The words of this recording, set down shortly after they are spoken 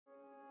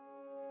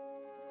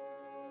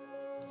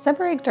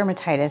Seborrheic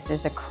dermatitis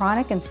is a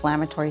chronic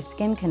inflammatory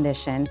skin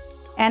condition,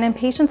 and in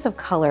patients of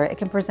color, it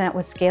can present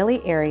with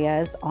scaly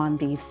areas on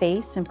the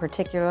face, in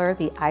particular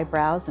the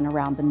eyebrows and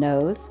around the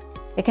nose.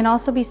 It can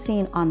also be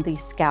seen on the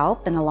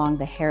scalp and along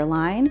the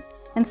hairline,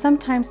 and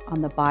sometimes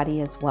on the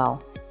body as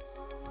well.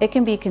 It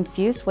can be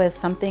confused with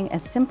something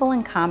as simple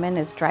and common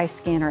as dry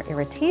skin or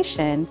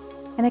irritation,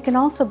 and it can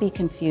also be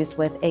confused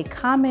with a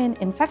common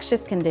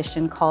infectious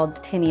condition called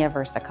tinea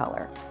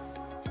versicolor.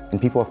 In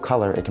people of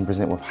color, it can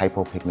present with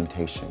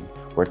hypopigmentation,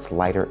 where it's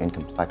lighter in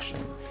complexion.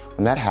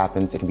 When that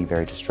happens, it can be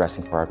very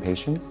distressing for our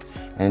patients,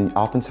 and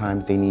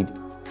oftentimes they need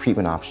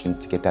treatment options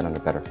to get that under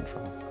better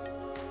control.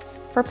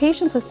 For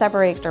patients with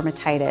seborrheic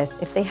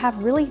dermatitis, if they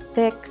have really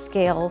thick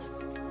scales,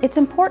 it's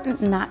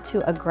important not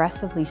to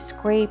aggressively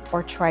scrape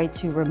or try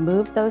to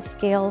remove those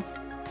scales.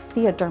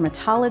 See a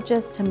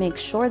dermatologist to make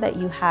sure that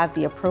you have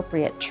the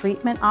appropriate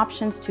treatment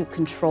options to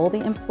control the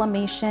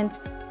inflammation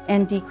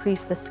and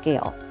decrease the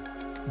scale.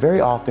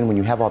 Very often when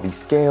you have all these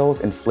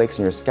scales and flakes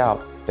in your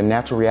scalp, the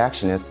natural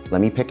reaction is,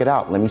 let me pick it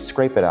out, let me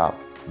scrape it out.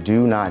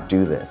 Do not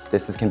do this.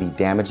 This can be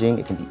damaging,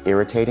 it can be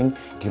irritating,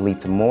 it can lead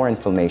to more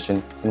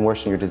inflammation and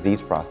worsen your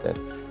disease process.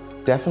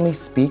 Definitely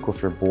speak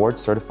with your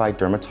board-certified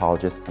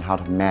dermatologist on how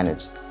to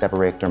manage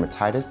seborrheic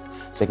dermatitis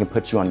so they can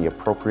put you on the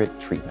appropriate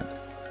treatment.